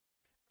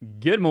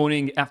Good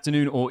morning,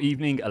 afternoon, or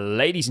evening,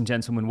 ladies and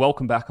gentlemen.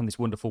 Welcome back on this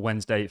wonderful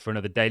Wednesday for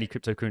another daily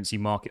cryptocurrency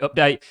market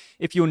update.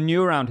 If you're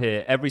new around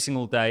here, every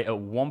single day at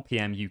 1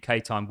 p.m.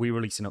 UK time, we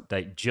release an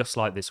update just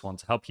like this one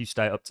to help you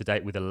stay up to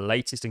date with the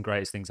latest and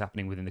greatest things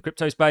happening within the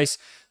crypto space.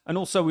 And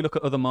also, we look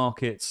at other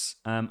markets.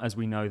 As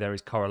we know, there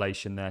is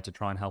correlation there to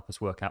try and help us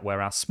work out where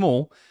our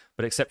small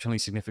but exceptionally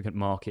significant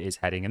market is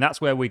heading. And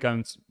that's what we're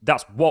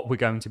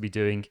going to be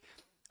doing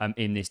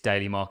in this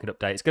daily market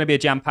update. It's going to be a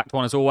jam-packed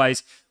one as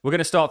always. We're going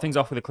to start things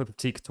off with a clip of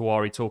Tika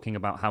Tawari talking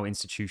about how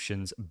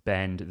institutions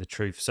bend the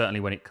truth, certainly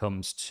when it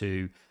comes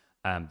to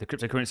the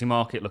cryptocurrency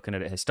market, looking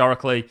at it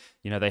historically.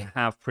 You know, they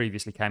have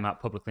previously came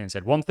out publicly and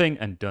said one thing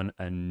and done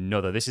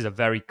another. This is a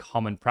very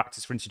common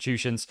practice for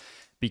institutions.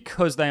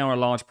 Because they are a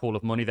large pool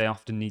of money, they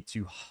often need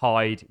to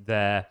hide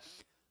their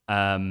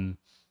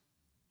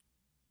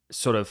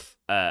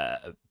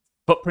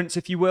footprints,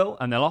 if you will,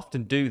 and they'll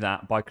often do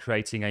that by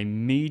creating a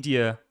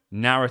media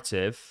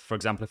narrative, for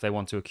example, if they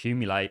want to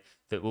accumulate,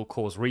 that will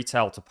cause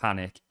retail to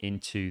panic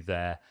into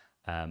their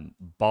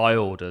buy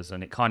orders.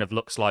 And it kind of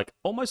looks like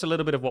almost a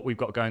little bit of what we've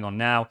got going on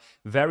now.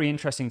 Very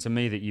interesting to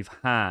me that you've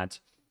had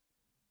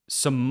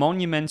some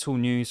monumental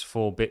news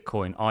for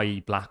Bitcoin, i.e.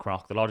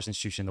 BlackRock, the largest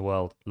institution in the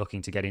world,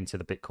 looking to get into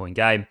the Bitcoin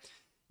game.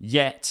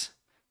 Yet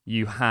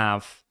you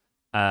have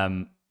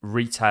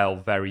retail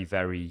very,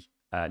 very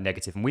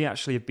negative. And we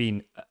actually have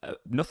been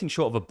nothing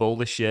short of a bull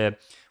this year.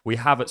 We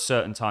have at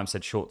certain times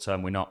said short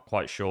term, we're not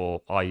quite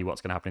sure, i.e.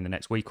 what's going to happen in the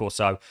next week or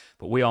so,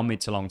 but we are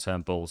mid to long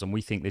term bulls. And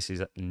we think this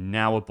is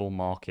now a bull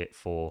market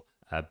for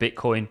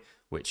Bitcoin,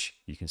 which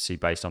you can see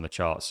based on the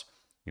charts.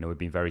 You know, we've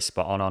been very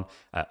spot on.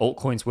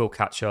 Altcoins will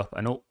catch up.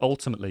 And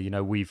ultimately, you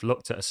know, we've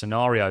looked at a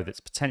scenario that's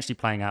potentially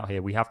playing out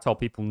here. We have told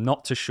people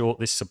not to short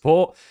this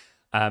support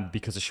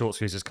because the short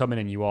squeeze is coming,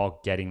 and you are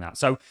getting that.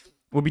 So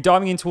we'll be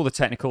diving into all the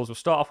technicals. We'll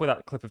start off with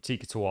that clip of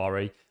Tika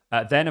Tawari.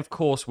 Then, of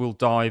course, we'll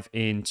dive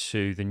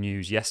into the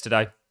news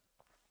yesterday,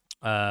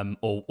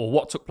 or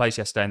what took place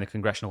yesterday in the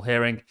congressional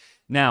hearing.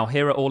 Now,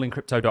 here at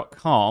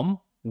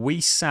Allincrypto.com,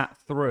 we sat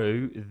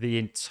through the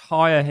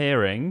entire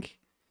hearing,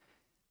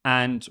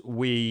 and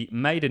we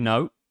made a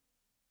note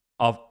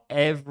of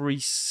every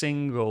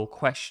single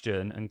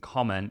question and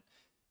comment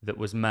that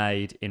was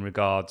made in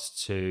regards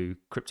to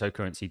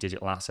cryptocurrency,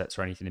 digital assets,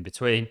 or anything in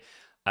between,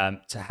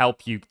 to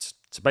help you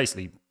to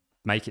basically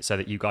make it so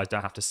that you guys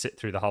don't have to sit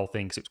through the whole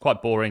thing, because it's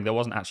quite boring. There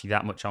wasn't actually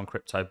that much on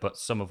crypto, but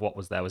some of what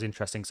was there was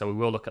interesting. So we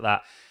will look at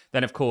that.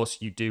 Then, of course,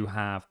 you do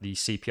have the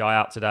CPI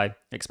out today.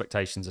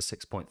 Expectations are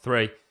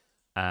 6.3.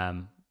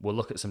 We'll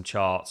look at some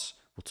charts.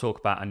 We'll talk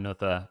about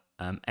another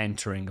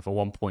entering of a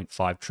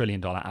 $1.5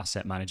 trillion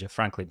asset manager,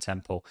 Franklin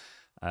Temple,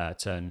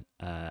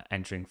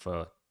 entering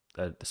for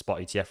the spot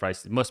ETF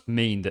race. It must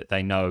mean that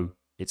they know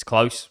it's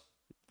close.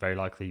 Very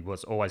likely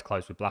was always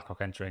close with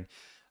BlackRock entering.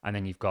 And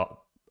then you've got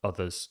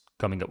others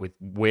coming up with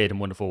weird and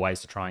wonderful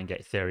ways to try and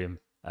get Ethereum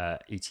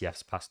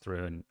ETFs passed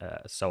through, and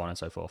so on and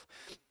so forth.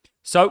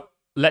 So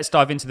let's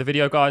dive into the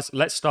video, guys.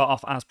 Let's start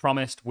off, as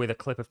promised, with a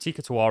clip of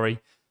Tika Tawari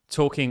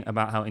talking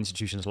about how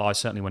institutions lie,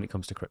 certainly when it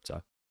comes to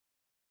crypto.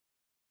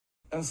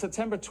 On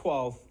September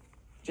 12th,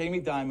 Jamie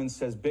Dimon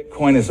says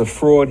Bitcoin is a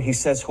fraud. He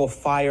says he'll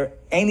fire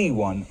any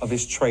one of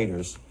his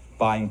traders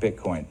buying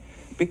Bitcoin.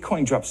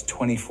 Bitcoin drops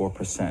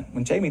 24%.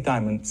 When Jamie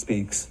Dimon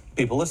speaks,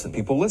 people listen.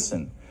 People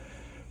listen.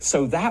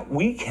 So that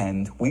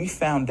weekend, we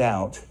found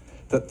out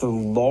that the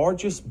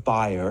largest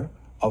buyer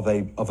of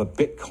a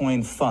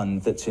Bitcoin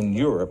fund that's in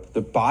Europe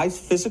that buys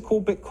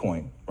physical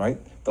Bitcoin, right?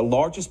 The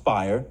largest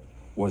buyer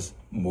was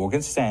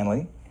Morgan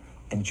Stanley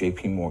and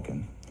JP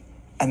Morgan.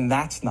 And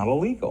that's not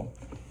illegal.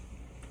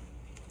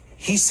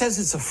 He says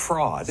it's a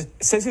fraud.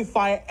 It says he'll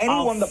fire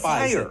anyone that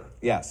buys it.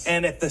 Yes.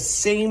 And at the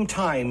same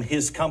time,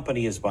 his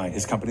company is buying it.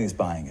 His company is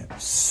buying it.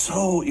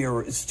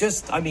 It's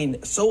just, I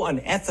mean, so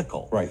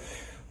unethical. Right.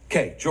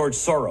 Okay, George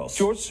Soros.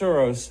 George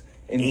Soros,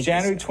 in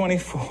January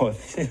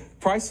 24th,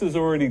 price was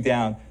already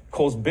down,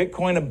 calls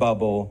Bitcoin a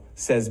bubble,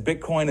 says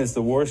Bitcoin is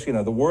the worst,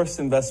 the worst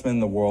investment in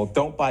the world.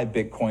 Don't buy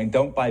Bitcoin.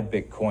 Don't buy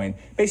Bitcoin.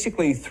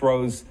 Basically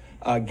throws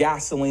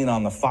gasoline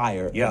on the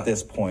fire at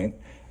this point.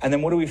 And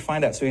then what do we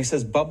find out? So he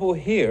says bubble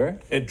here.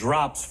 It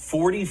drops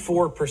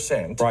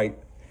 44%. Right.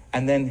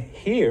 And then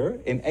here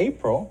in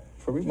April,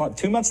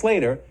 2 months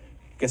later,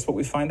 guess what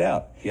we find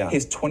out? Yeah.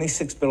 His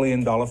 $26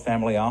 billion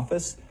family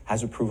office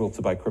has approval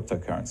to buy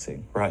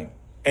cryptocurrency. Right.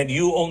 And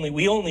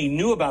we only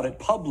knew about it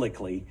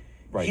publicly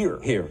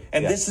here.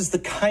 And this is the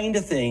kind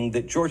of thing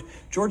that George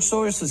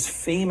Soros is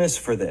famous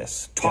for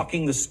this,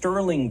 talking the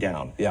sterling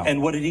down. Yeah.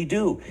 And what did he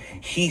do?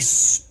 He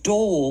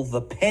stole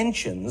the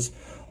pensions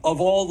of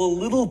all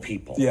the little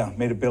people. Yeah,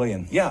 made $1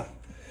 billion. Yeah.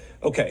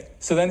 Okay.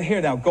 So then here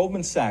now,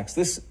 Goldman Sachs,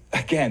 this,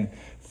 again,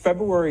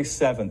 February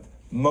 7th,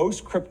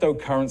 most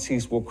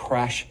cryptocurrencies will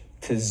crash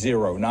to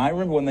zero. Now, I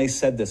remember when they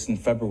said this in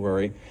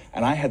February,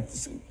 and I had,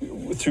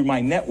 through my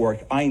network,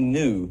 I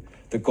knew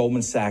that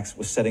Goldman Sachs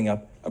was setting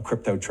up a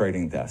crypto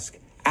trading desk.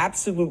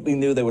 Absolutely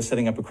knew they were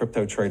setting up a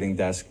crypto trading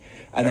desk.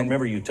 And I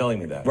remember you telling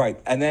me that. Right.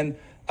 And then,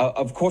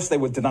 of course, they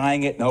were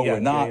denying it. No, we're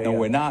not. No,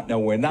 we're not. No,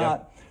 we're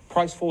not.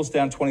 Price falls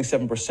down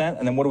 27%,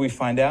 and then what do we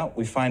find out?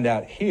 We find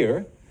out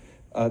here,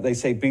 they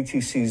say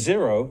BTC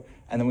 0,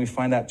 and then we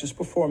find out just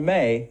before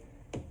May,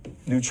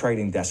 new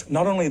trading desk.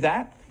 Not only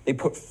that, they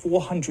put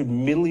 $400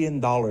 million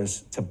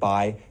to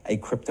buy a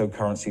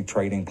cryptocurrency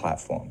trading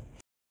platform.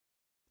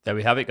 There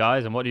we have it,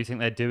 guys. And what do you think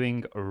they're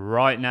doing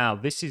right now?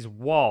 This is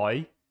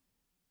why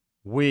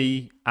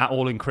we at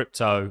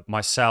Allincrypto,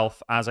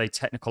 myself as a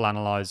technical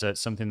analyzer,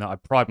 it's something that I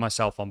pride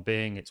myself on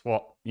being. It's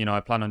what, you know, I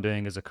plan on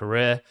doing as a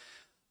career.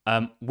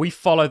 We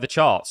follow the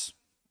charts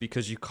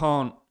because you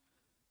can't,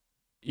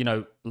 you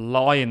know,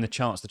 lie in the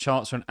charts. The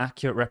charts are an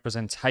accurate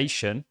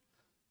representation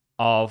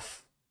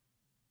of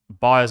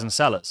buyers and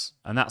sellers,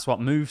 and that's what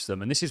moves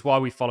them. And this is why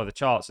we follow the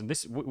charts. And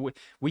this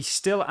we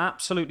still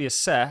absolutely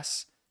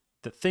assess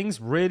that things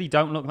really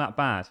don't look that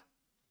bad.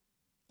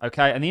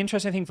 Okay, and the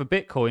interesting thing for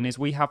Bitcoin is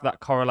we have that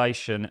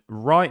correlation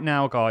right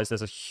now, guys.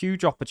 There's a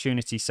huge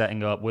opportunity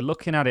setting up. We're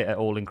looking at it at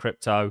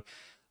Allincrypto.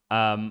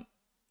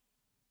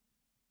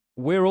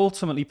 We're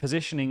ultimately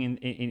positioning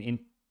in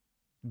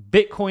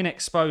Bitcoin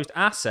exposed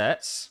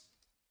assets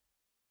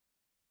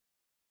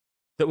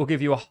that will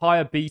give you a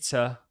higher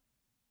beta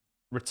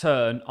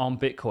return on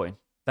Bitcoin.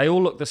 They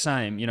all look the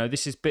same. You know,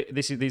 this is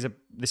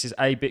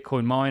a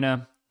Bitcoin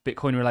miner,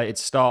 Bitcoin related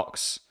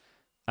stocks,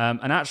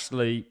 and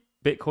actually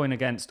Bitcoin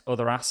against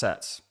other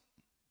assets.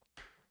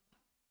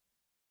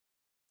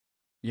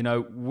 You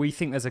know, we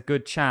think there's a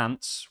good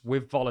chance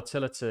with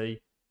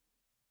volatility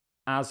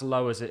as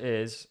low as it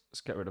is.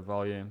 Let's get rid of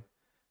volume.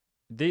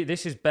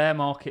 This is bear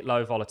market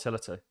low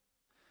volatility.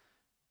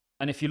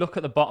 And if you look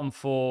at the bottom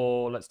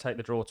for, let's take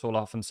the draw tool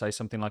off and say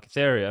something like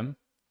Ethereum,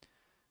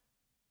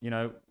 you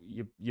know,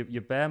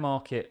 your bear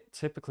market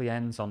typically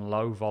ends on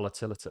low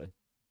volatility.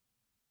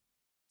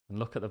 And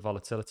look at the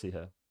volatility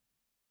here.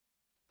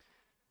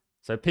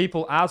 So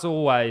people, as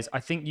always, I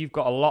think you've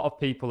got a lot of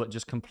people that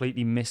just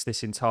completely miss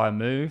this entire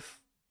move.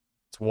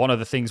 It's one of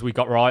the things we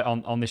got right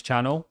on this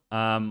channel.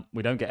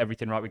 We don't get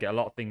everything right. We get a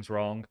lot of things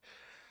wrong.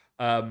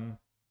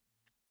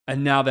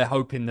 And now they're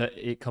hoping that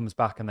it comes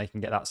back and they can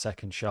get that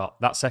second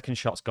shot. That second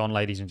shot's gone,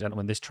 ladies and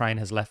gentlemen. This train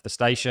has left the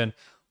station.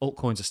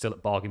 Altcoins are still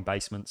at bargain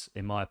basements,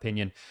 in my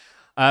opinion.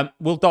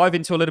 We'll dive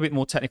into a little bit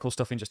more technical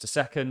stuff in just a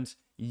second.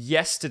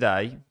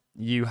 Yesterday,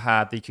 you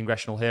had the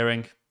congressional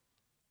hearing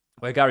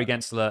where Gary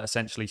Gensler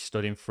essentially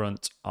stood in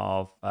front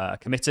of a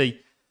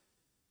committee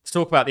to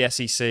talk about the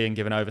SEC and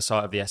give an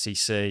oversight of the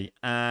SEC.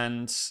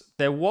 And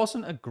there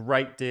wasn't a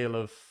great deal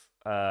of,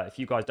 if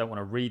you guys don't want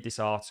to read this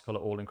article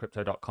at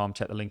allincrypto.com,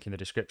 check the link in the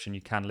description.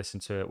 You can listen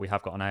to it. We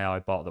have got an AI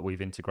bot that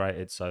we've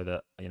integrated so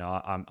that, you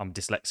know, I'm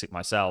dyslexic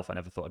myself. I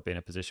never thought I'd be in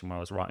a position where I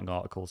was writing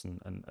articles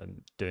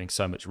and doing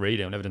so much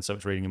reading. I've never done so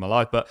much reading in my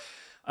life. But,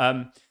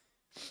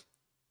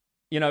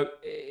 you know,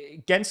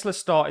 Gensler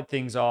started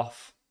things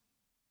off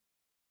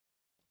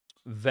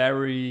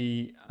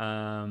very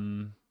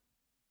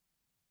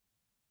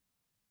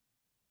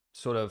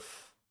sort of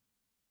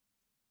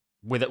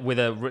with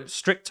a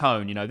strict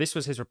tone. You know, this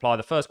was his reply.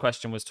 The first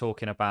question was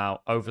talking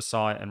about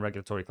oversight and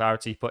regulatory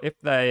clarity. But if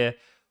they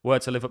were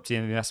to live up to the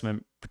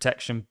investment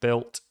protection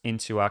built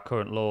into our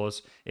current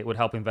laws, it would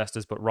help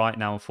investors. But right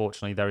now,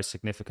 unfortunately, there is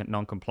significant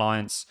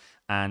non-compliance,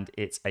 and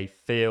it's a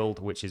field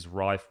which is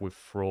rife with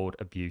fraud,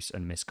 abuse,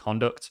 and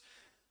misconduct.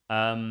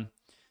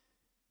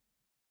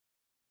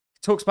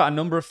 Talks about a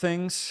number of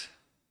things.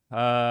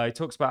 He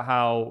talks about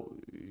how,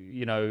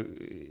 you know,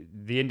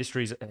 the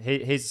industry's,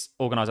 his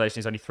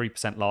organization is only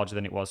 3% larger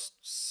than it was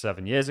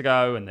 7 years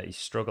ago, and that he's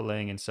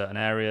struggling in certain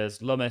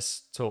areas.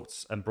 Lummis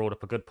talked and brought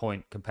up a good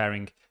point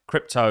comparing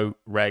crypto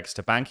regs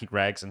to banking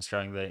regs and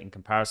showing the in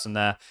comparison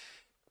there.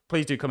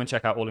 Please do come and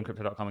check out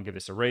allincrypto.com and give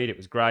this a read. It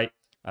was great.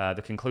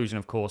 The conclusion,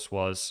 of course,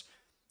 was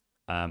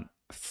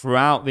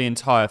throughout the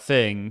entire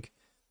thing,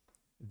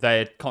 they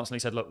had constantly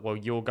said, look, well,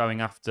 you're going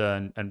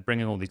after and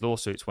bringing all these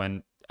lawsuits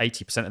when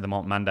 80% of them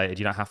aren't mandated.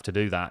 You don't have to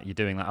do that. You're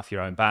doing that off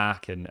your own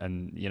back.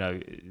 And you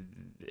know,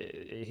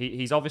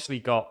 he's obviously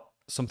got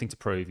something to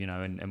prove, you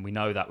know, and we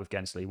know that with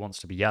Gensler. He wants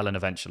to be yelling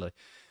eventually.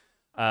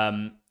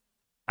 And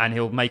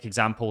he'll make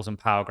examples and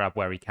power grab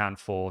where he can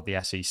for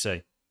the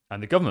SEC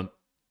and the government.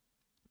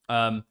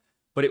 But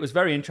it was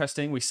very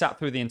interesting. We sat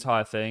through the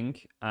entire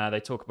thing. They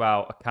talk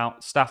about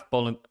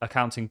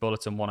Accounting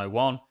Bulletin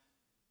 101.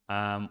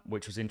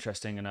 Which was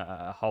interesting, and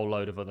a whole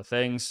load of other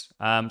things.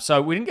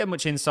 So we didn't get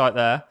much insight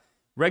there.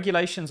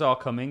 Regulations are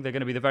coming. They're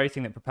going to be the very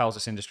thing that propels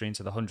this industry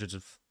into the hundreds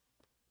of,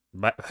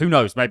 who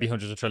knows, maybe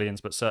hundreds of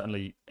trillions, but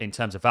certainly in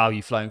terms of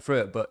value flowing through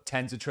it, but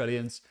tens of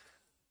trillions.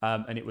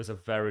 And it was a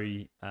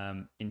very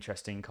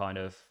interesting kind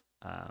of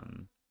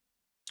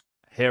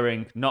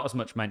hearing. Not as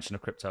much mention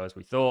of crypto as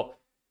we thought.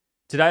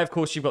 Today, of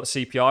course, you've got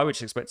the CPI, which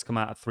is expected to come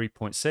out at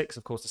 3.6.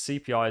 Of course, the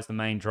CPI is the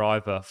main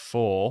driver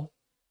for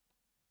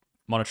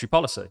monetary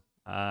policy.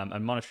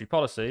 And monetary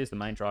policy is the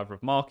main driver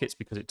of markets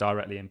because it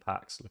directly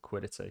impacts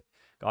liquidity.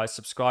 Guys,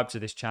 subscribe to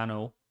this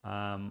channel,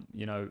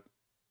 you know,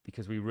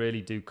 because we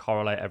really do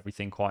correlate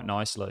everything quite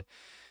nicely.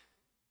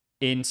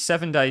 In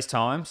 7 days'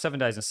 time, 7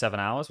 days and 7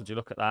 hours, would you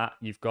look at that?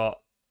 You've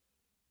got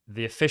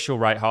the official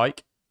rate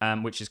hike.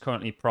 which is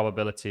currently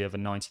probability of a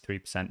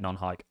 93%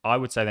 non-hike. I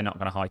would say they're not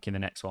going to hike in the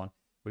next one.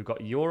 We've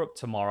got Europe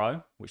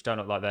tomorrow, which don't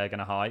look like they're going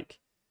to hike.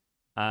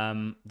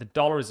 The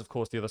dollar is, of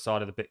course, the other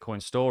side of the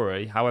Bitcoin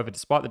story. However,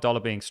 despite the dollar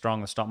being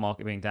strong, the stock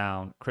market being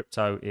down,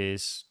 crypto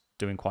is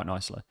doing quite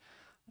nicely.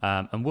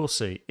 And we'll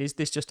see. Is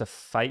this just a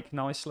fake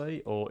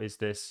nicely, or is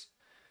this,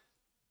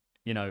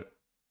 you know,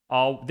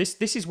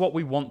 this is what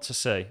we want to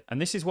see, and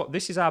this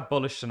is our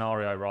bullish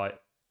scenario, right?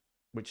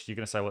 Which you're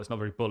going to say, well, it's not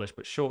very bullish,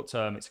 but short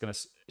term, it's going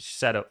to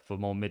set up for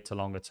more mid to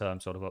longer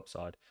term sort of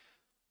upside.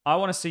 I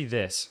want to see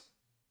this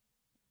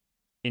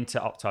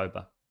into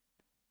October,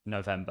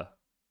 November.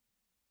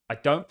 I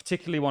don't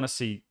particularly want to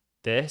see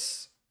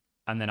this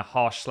and then a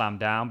harsh slam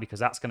down, because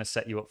that's going to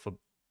set you up for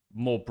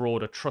more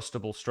broader,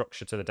 trustable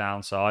structure to the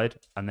downside.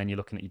 And then you're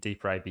looking at your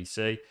deeper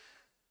ABC.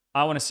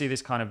 I want to see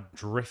this kind of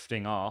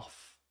drifting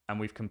off, and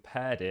we've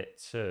compared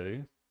it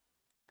to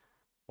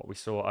what we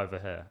saw over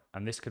here.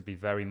 And this could be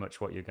very much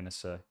what you're going to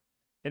see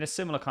in a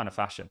similar kind of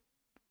fashion.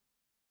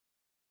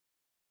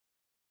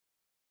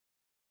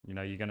 You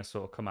know, you're going to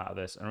sort of come out of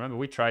this. And remember,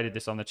 we traded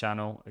this on the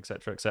channel,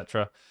 etc.,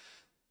 etc.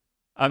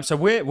 So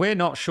we're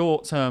not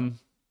short-term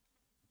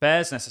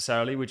bears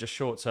necessarily. We're just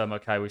short-term.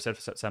 Okay, we said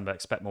for September,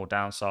 expect more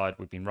downside.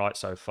 We've been right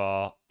so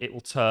far. It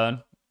will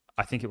turn.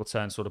 I think it will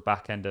turn sort of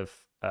back end of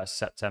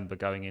September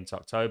going into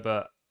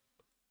October,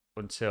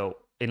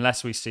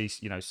 unless we see,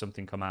 you know,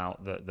 something come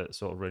out that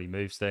sort of really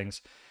moves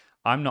things.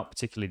 I'm not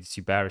particularly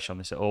too bearish on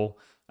this at all,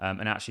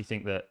 and actually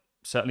think that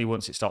certainly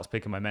once it starts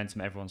picking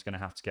momentum, everyone's going to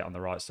have to get on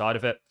the right side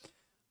of it.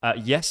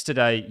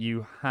 Yesterday,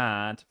 you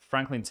had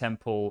Franklin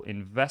Templeton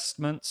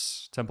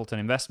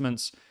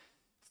Investments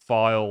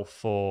file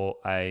for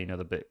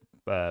another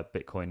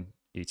Bitcoin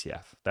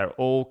ETF. They're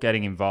all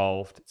getting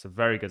involved. It's a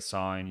very good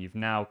sign. You've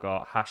now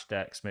got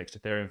Hashdex Mixed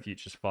Ethereum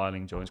Futures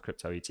filing joins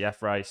crypto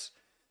ETF race.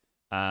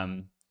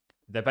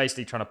 They're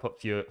basically trying to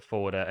put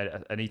forward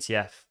an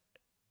ETF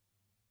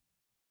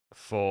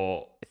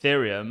for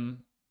Ethereum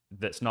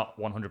that's not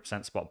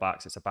 100% spot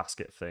backs. It's a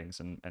basket of things,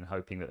 and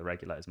hoping that the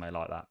regulators may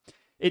like that.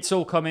 It's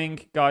all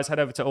coming. Guys, head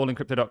over to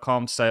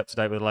allincrypto.com to stay up to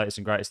date with the latest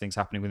and greatest things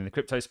happening within the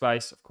crypto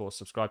space. Of course,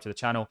 subscribe to the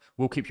channel.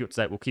 We'll keep you up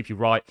to date. We'll keep you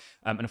right.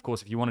 And of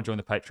course, if you want to join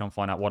the Patreon,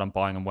 find out what I'm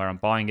buying and where I'm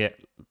buying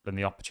it, and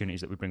the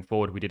opportunities that we bring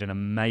forward. We did an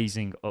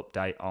amazing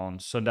update on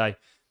Sunday.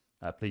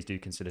 Please do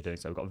consider doing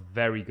so. We've got a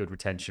very good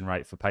retention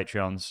rate for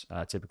Patreons.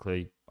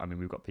 Typically, I mean,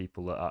 we've got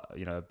people that are,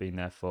 have been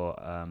there for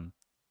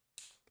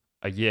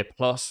a year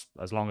plus,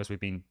 as long as we've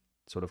been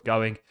sort of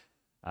going.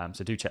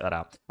 So do check that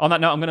out. On that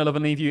note, I'm going to love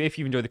and leave you. If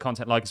you've enjoyed the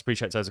content, like us,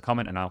 appreciate it as a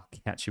comment, and I'll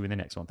catch you in the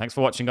next one. Thanks for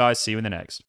watching, guys. See you in the next.